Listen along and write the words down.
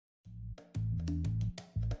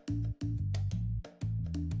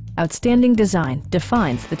Outstanding design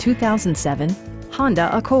defines the 2007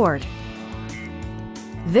 Honda Accord.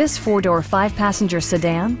 This four-door, five-passenger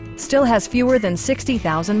sedan still has fewer than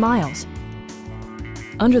 60,000 miles.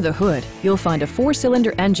 Under the hood, you'll find a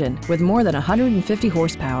four-cylinder engine with more than 150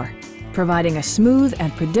 horsepower, providing a smooth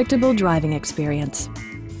and predictable driving experience.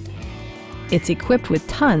 It's equipped with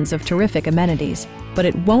tons of terrific amenities, but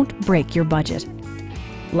it won't break your budget.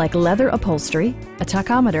 Like leather upholstery, a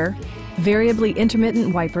tachometer, variably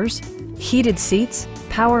intermittent wipers, heated seats,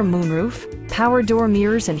 power moonroof, power door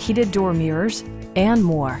mirrors and heated door mirrors, and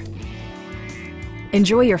more.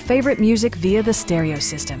 Enjoy your favorite music via the stereo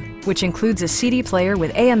system, which includes a CD player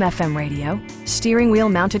with AM/FM radio, steering wheel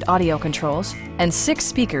mounted audio controls, and 6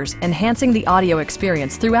 speakers enhancing the audio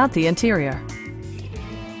experience throughout the interior.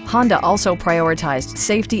 Honda also prioritized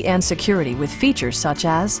safety and security with features such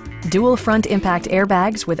as dual front impact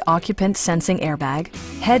airbags with occupant sensing airbag,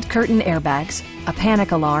 head curtain airbags, a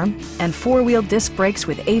panic alarm, and 4-wheel disc brakes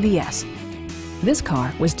with ABS. This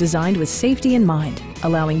car was designed with safety in mind,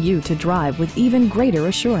 allowing you to drive with even greater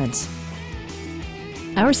assurance.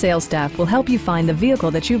 Our sales staff will help you find the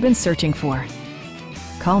vehicle that you've been searching for.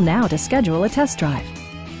 Call now to schedule a test drive.